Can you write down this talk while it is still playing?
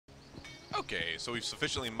Okay, so we've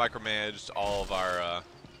sufficiently micromanaged all of our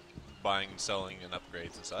buying, selling, and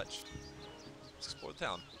upgrades and such. Let's explore the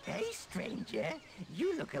town. Hey, stranger,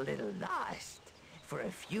 you look a little lost. For a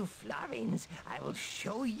few florins, I will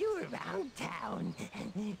show you around town.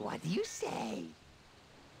 What do you say?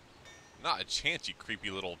 Not a chance, you creepy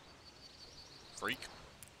little freak.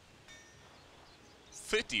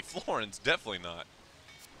 50 florins, definitely not.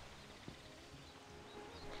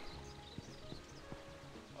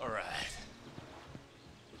 Alright.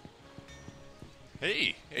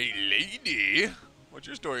 Hey, lady. What's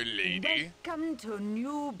your story, lady? Welcome to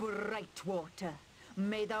New Brightwater.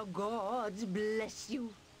 May the gods bless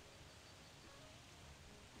you.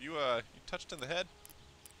 You touched in the head?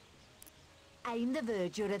 I'm the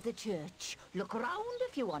verger of the church. Look around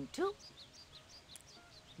if you want to.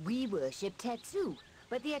 We worship Tetsu,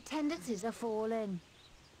 but the attendances are falling.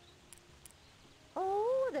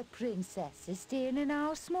 Oh, the princess is staying in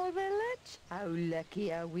our small village. How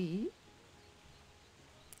lucky are we?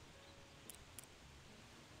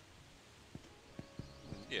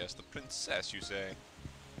 Yes, the princess, you say.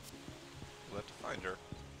 We'll have to find her.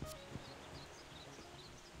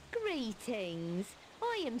 Greetings.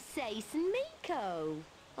 I am Sace and Miko.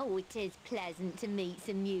 Oh, it is pleasant to meet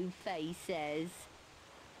some new faces.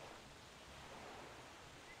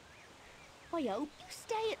 I hope you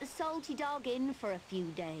stay at the Salty Dog Inn for a few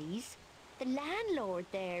days. The landlord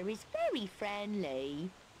there is very friendly.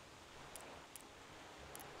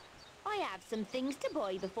 I have some things to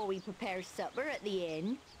buy before we prepare supper at the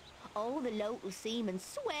inn. All the local seamen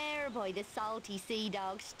swear by the salty sea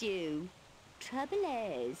dog stew. Trouble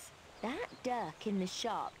is, that duck in the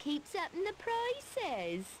shop keeps upping the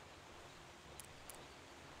prices.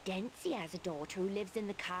 Dempsey has a daughter who lives in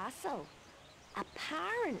the castle.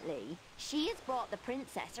 Apparently, she has brought the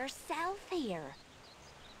princess herself here.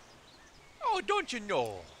 Oh, don't you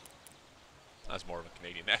know? That's more of a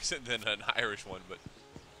Canadian accent than an Irish one, but...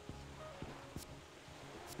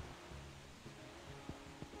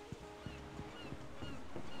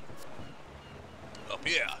 Up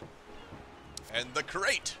here. And the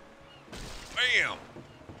crate. Bam!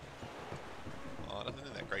 Oh, nothing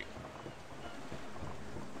in that crate.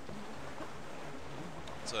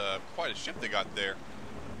 It's quite a ship they got there.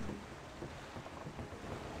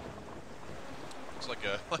 Looks like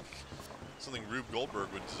something Rube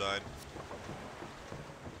Goldberg would design.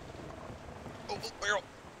 Oh, barrel!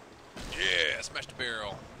 Yeah, smashed the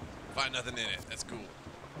barrel. Find nothing in it. That's cool.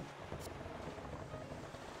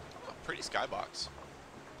 Oh, pretty skybox.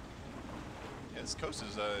 Yeah, this coast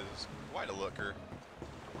is quite a looker.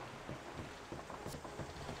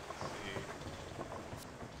 Let's see. There's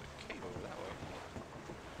a cave over that way.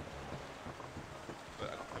 But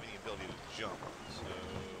I don't have any ability to jump, so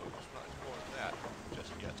I'm just not exploring that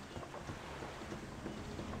just yet.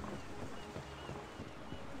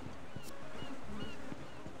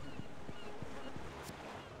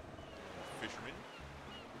 Fisherman.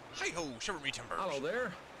 Hi-ho, shiver me timbers. Hello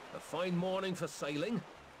there. A fine morning for sailing.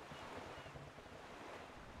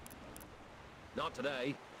 Not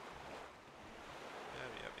today.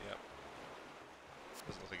 Yep.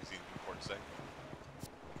 Doesn't look like it's anything important to say.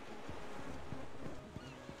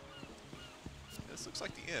 This looks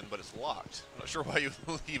like the inn, but it's locked. I'm not sure why you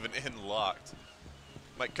leave an inn locked.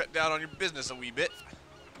 Might cut down on your business a wee bit.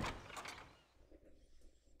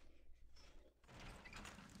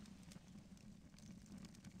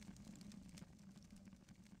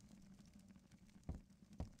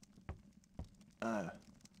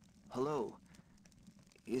 Hello.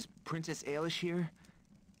 Is Princess Ailish here?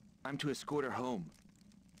 I'm to escort her home.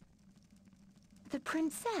 The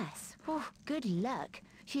princess? Oh, good luck.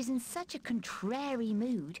 She's in such a contrary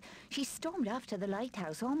mood. She stormed off to the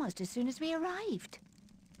lighthouse almost as soon as we arrived.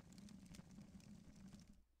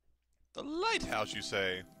 The lighthouse, you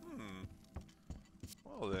say?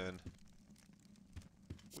 Well then.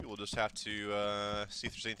 We will just have to see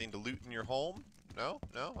if there's anything to loot in your home. No?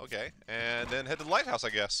 No? Okay. And then head to the lighthouse, I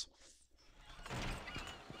guess.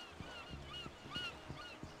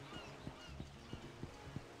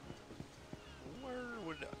 Where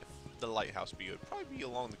would the lighthouse be? It would probably be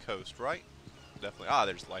along the coast, right? Definitely. Ah,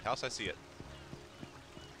 there's the lighthouse. I see it.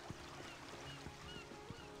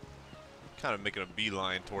 Kind of making a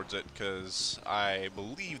beeline towards it because I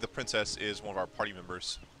believe the princess is one of our party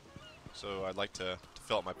members. So I'd like to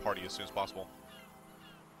fill out my party as soon as possible.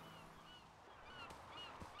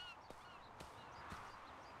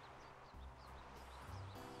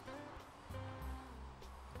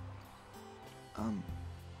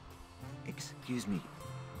 Excuse me,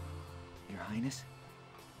 Your Highness?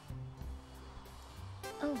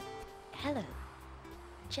 Oh, hello.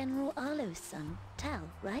 General Arlo's son, Tal,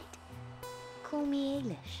 right? call me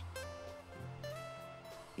Ailish?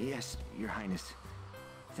 Yes, Your Highness.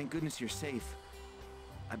 Thank goodness you're safe.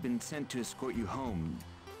 I've been sent to escort you home.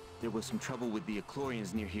 There was some trouble with the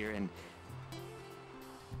Eclorians near here, and...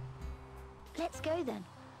 Let's go then.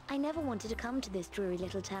 I never wanted to come to this dreary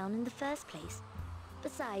little town in the first place.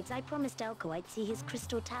 Besides, I promised Elko I'd see his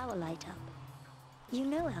crystal tower light up. You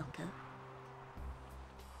know Elko?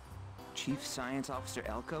 Chief Science Officer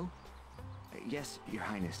Elko? Yes, Your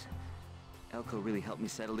Highness. Elko really helped me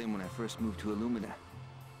settle in when I first moved to Illumina.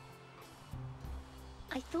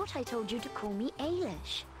 I thought I told you to call me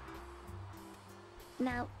Ailish.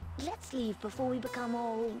 Now, let's leave before we become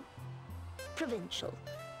all... provincial.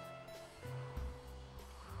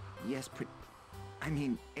 Yes, I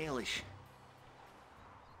mean, Ailish.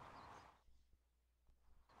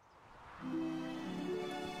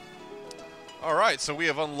 Alright, so we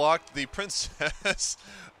have unlocked the princess.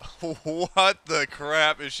 What the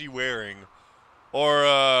crap is she wearing? Or,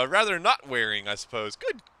 rather not wearing, I suppose.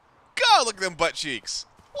 Good God, look at them butt cheeks.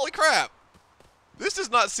 Holy crap. This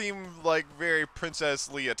does not seem like very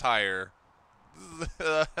princessly attire.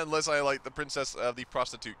 Unless I like the princess of the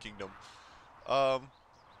prostitute kingdom.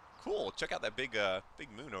 Cool. Check out that big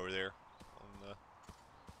moon over there on the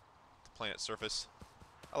planet's surface.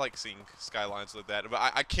 I like seeing skylines like that,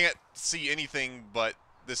 but I can't see anything but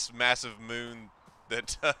this massive moon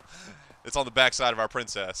that it's on the backside of our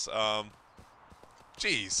princess.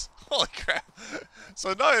 Jeez, holy crap!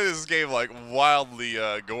 So not only is this game like wildly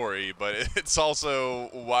gory, but it's also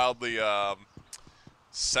wildly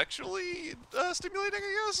sexually stimulating,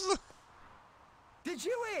 I guess. Did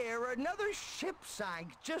you hear another ship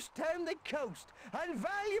sank just down the coast and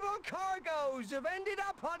valuable cargoes have ended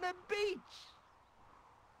up on the beach?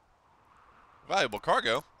 Valuable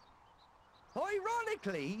cargo?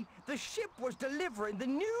 Ironically, the ship was delivering the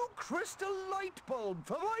new crystal light bulb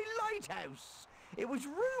for my lighthouse. It was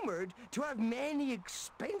rumored to have many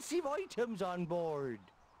expensive items on board.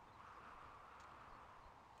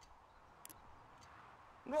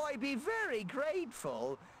 I'd be very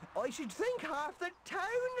grateful. I should think half the town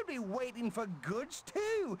would be waiting for goods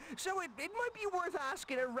too, so it might be worth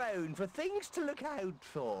asking around for things to look out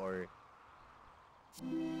for.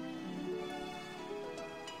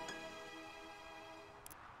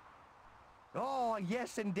 Oh,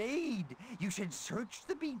 yes, indeed. You should search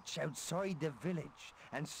the beach outside the village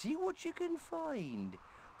and see what you can find.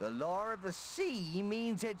 The law of the sea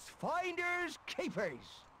means it's finders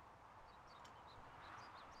keepers.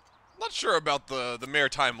 Not sure about the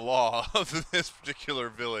maritime law of this particular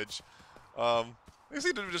village. They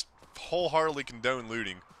seem to just wholeheartedly condone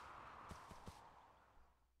looting.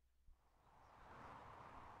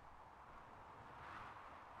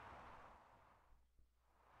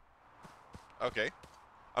 Okay.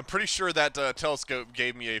 I'm pretty sure that telescope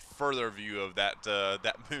gave me a further view of that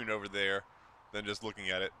that moon over there than just looking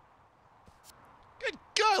at it. Good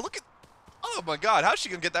God, look at... Oh my God, how's she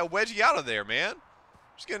gonna get that wedgie out of there, man?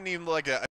 She's gonna need like a